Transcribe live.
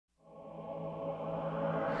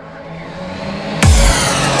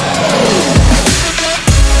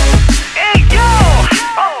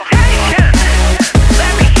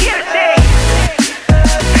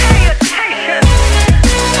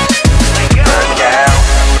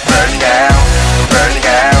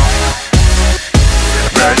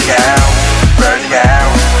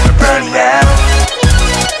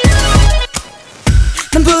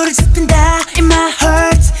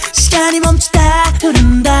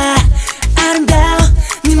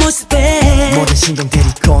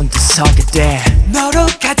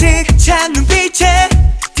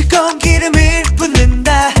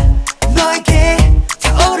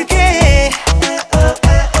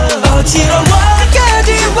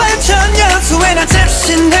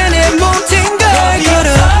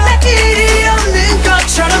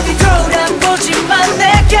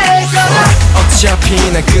어차피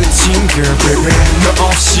난 끝인 girl baby 너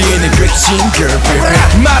없이 내 끝인 girl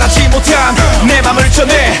baby 말하지 못한 내 맘을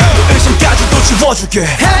전해 의심까지도 지워줄게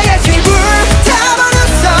하얗게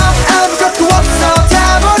불타버렸어 아무것도 없어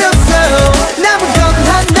다 버렸어 남은 건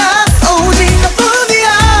하나 오직 너뿐이야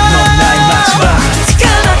넌 나의 마지막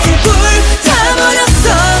까맣게 불타버렸어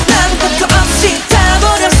아무것도 없이 다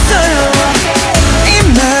버렸어요 이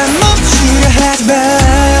맘 멈추려 하지마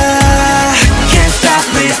Can't stop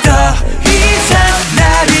please stop 이상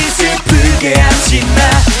나를 슬프게 하지마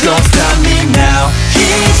Don't stop me now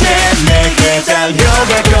이제 내게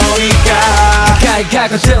달려갈 거니까 가까이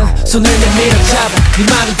가거든 손을 내밀어 잡아 네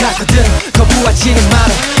맘은 닿거든 거부하지는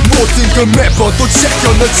마라 모든 걸 매번 또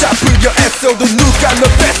check 널 잡으려 애써도 누가 널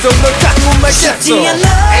뺐어 널 갖고 말겠어 쉽지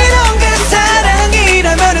않아 이런 게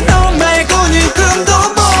사랑이라면 너 말고는 꿈도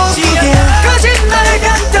못 이겨 거짓말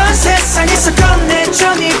같던 세상에서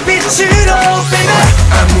건네줘 네 빛으로 baby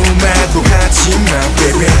아무 말도 하지마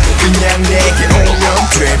baby 그냥 내게 오면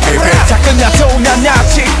돼 baby 다 끝나도 난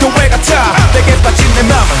아직도 왜 같아 내게 빠진 내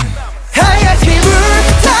맘은 하얗게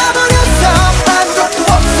불타버렸어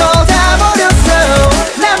아무것도 없어 다 버렸어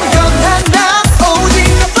남은 건 하나 오직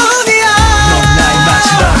너뿐이야 넌 나의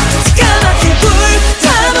마지막 까맣게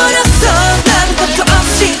불타버렸어 아무것도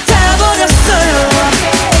없이 다 버렸어요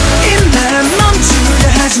이 맘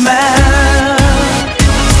멈추려 하지마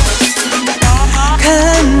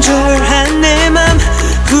간절한 내 맘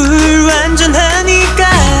불완전하니까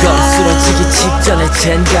이거 쓰러지기 직전에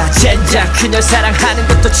젠가 그녀 사랑하는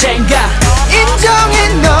것도 젠가 인정해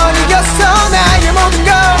널 이겼어 나의 모든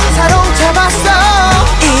걸 사로잡았어